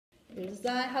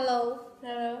Yildizay, hello.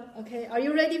 Hello. Okay, are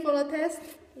you ready for the test?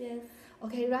 Yes.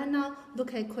 Okay, right now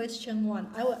look at question 1.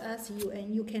 I will ask you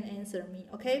and you can answer me,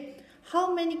 okay?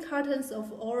 How many cartons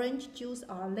of orange juice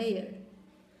are there?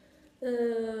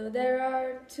 There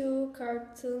are 2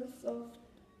 cartons of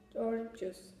orange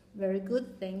juice. Very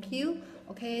good, thank you.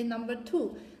 Okay, number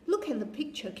 2. Look at the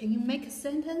picture. Can you make a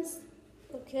sentence?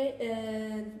 Okay.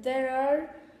 There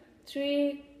are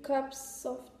 3 cups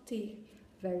of tea.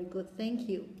 Very good, thank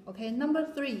you. Okay, number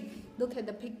 3. Look at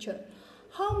the picture.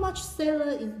 How much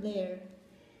celery is there?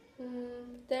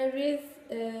 There is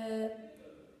a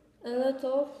lot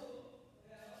of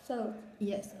salt.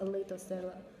 Yes, a little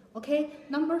celery. Okay,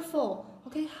 number 4.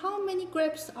 Okay, how many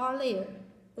grapes are there?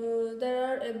 There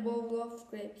are a bowl of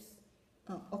grapes.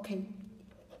 Oh, okay,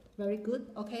 very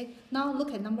good. Okay, now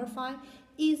look at number 5.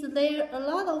 Is there a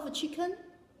lot of chicken?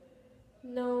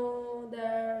 No,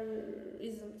 there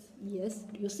isn't. Yes,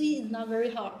 you see it's not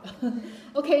very hard.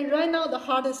 Okay, right now the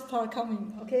hardest part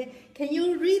coming. Okay, can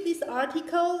you read this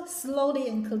article slowly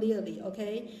and clearly?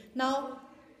 Okay, now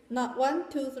 1,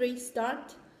 2, 3,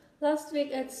 start. Last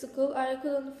week at school, I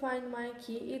couldn't find my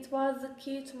key. It was the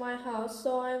key to my house,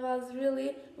 so I was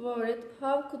really worried.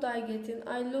 How could I get in?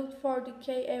 I looked for the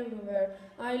key everywhere.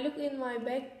 I looked in my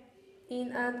bag,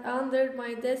 in and under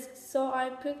my desk, so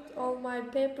I picked all my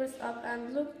papers up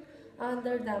and looked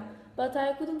under them. But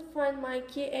I couldn't find my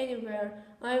key anywhere.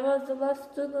 I was the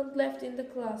last student left in the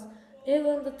class.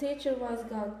 Even the teacher was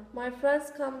gone. My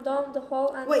friends came down the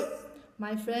hall and... Wait,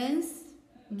 my friends?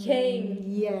 Came.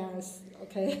 Yes,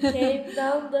 okay. Came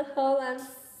down the hall and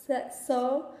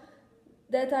saw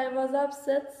that I was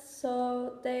upset,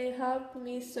 so they helped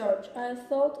me search. I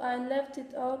thought I left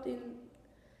it out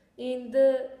in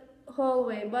the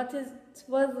hallway, but it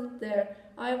wasn't there.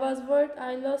 I was worried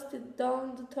I lost it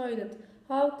down the toilet.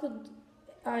 How could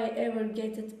I ever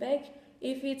get it back?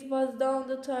 If it was down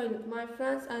the toilet, my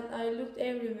friends and I looked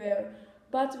everywhere,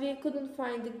 but we couldn't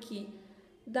find the key.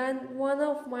 Then one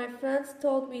of my friends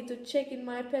told me to check in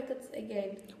my pockets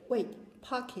again. Wait,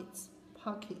 pockets.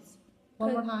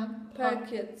 One more time.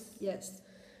 Pockets. Yes.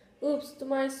 Oops, to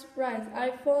my surprise,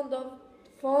 I found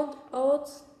out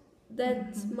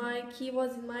that my key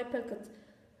was in my pocket.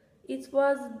 It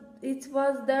was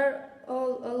there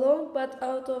all along, but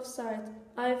out of sight.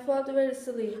 I felt very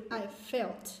silly. I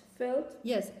felt. Felt?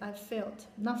 Yes, I felt.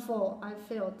 Not fall, I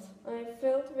felt. I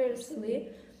felt very silly.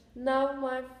 Now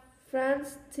my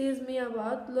friends tease me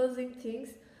about losing things.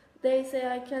 They say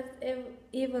I can't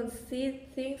even see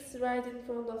things right in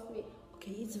front of me.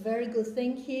 Okay, it's very good.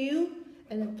 Thank you.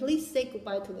 And please say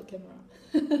goodbye to the camera.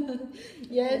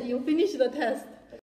 Yeah, you finished the test.